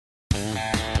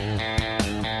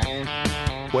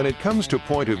When it comes to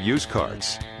point-of-use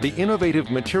carts, the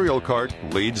innovative material cart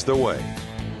leads the way.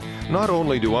 Not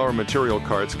only do our material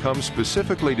carts come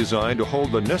specifically designed to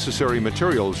hold the necessary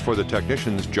materials for the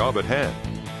technician's job at hand,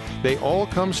 they all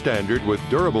come standard with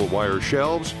durable wire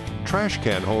shelves, trash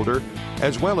can holder,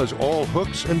 as well as all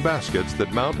hooks and baskets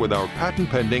that mount with our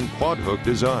patent-pending quad hook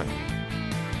design.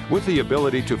 With the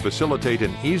ability to facilitate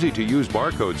an easy-to-use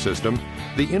barcode system,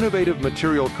 the innovative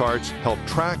material carts help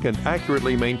track and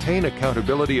accurately maintain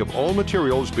accountability of all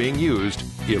materials being used,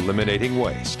 eliminating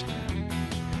waste.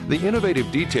 The innovative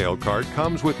detail cart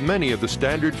comes with many of the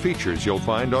standard features you'll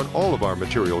find on all of our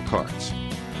material carts.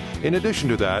 In addition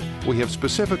to that, we have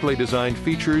specifically designed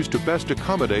features to best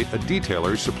accommodate a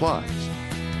detailer's supplies.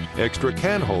 Extra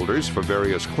can holders for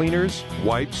various cleaners,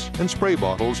 wipes, and spray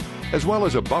bottles, as well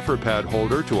as a buffer pad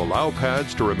holder to allow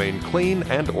pads to remain clean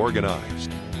and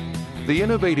organized. The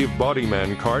innovative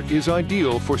Bodyman cart is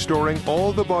ideal for storing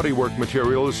all the bodywork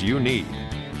materials you need.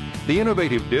 The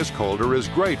innovative disc holder is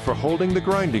great for holding the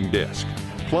grinding disc,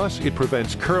 plus it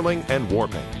prevents curling and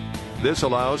warping. This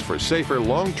allows for safer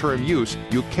long-term use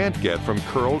you can't get from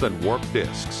curled and warped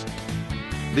discs.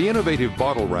 The innovative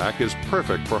bottle rack is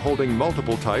perfect for holding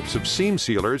multiple types of seam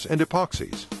sealers and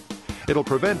epoxies. It'll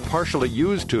prevent partially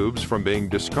used tubes from being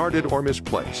discarded or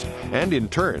misplaced, and in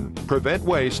turn, prevent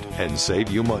waste and save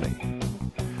you money.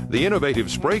 The innovative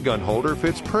spray gun holder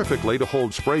fits perfectly to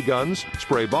hold spray guns,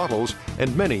 spray bottles,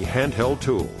 and many handheld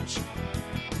tools.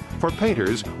 For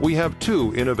painters, we have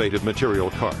two innovative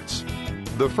material carts.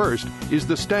 The first is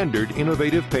the standard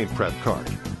innovative paint prep cart.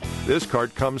 This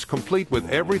cart comes complete with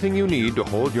everything you need to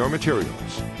hold your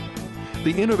materials.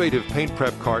 The innovative paint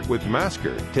prep cart with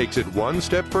masker takes it one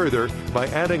step further by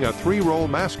adding a 3-roll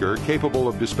masker capable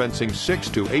of dispensing 6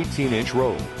 to 18-inch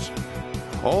rolls.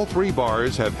 All 3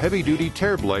 bars have heavy-duty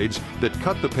tear blades that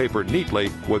cut the paper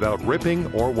neatly without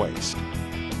ripping or waste.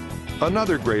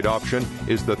 Another great option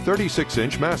is the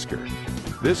 36-inch masker.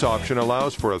 This option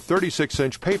allows for a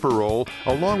 36-inch paper roll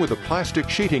along with a plastic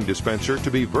sheeting dispenser to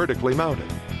be vertically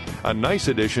mounted. A nice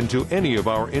addition to any of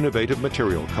our innovative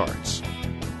material carts.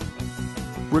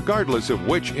 Regardless of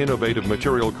which innovative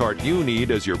material cart you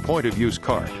need as your point-of-use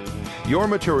cart, your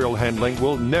material handling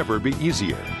will never be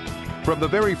easier. From the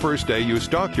very first day you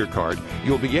stock your cart,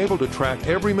 you'll be able to track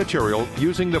every material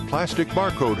using the plastic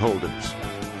barcode holders.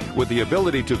 With the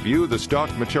ability to view the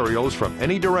stocked materials from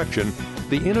any direction,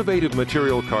 the innovative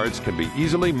material carts can be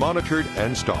easily monitored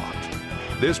and stocked.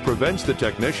 This prevents the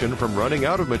technician from running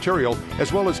out of material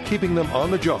as well as keeping them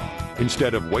on the job,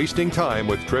 instead of wasting time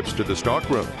with trips to the stock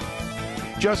room.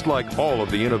 Just like all of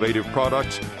the innovative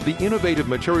products, the innovative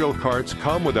material carts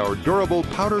come with our durable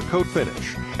powder coat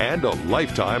finish and a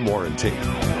lifetime warranty.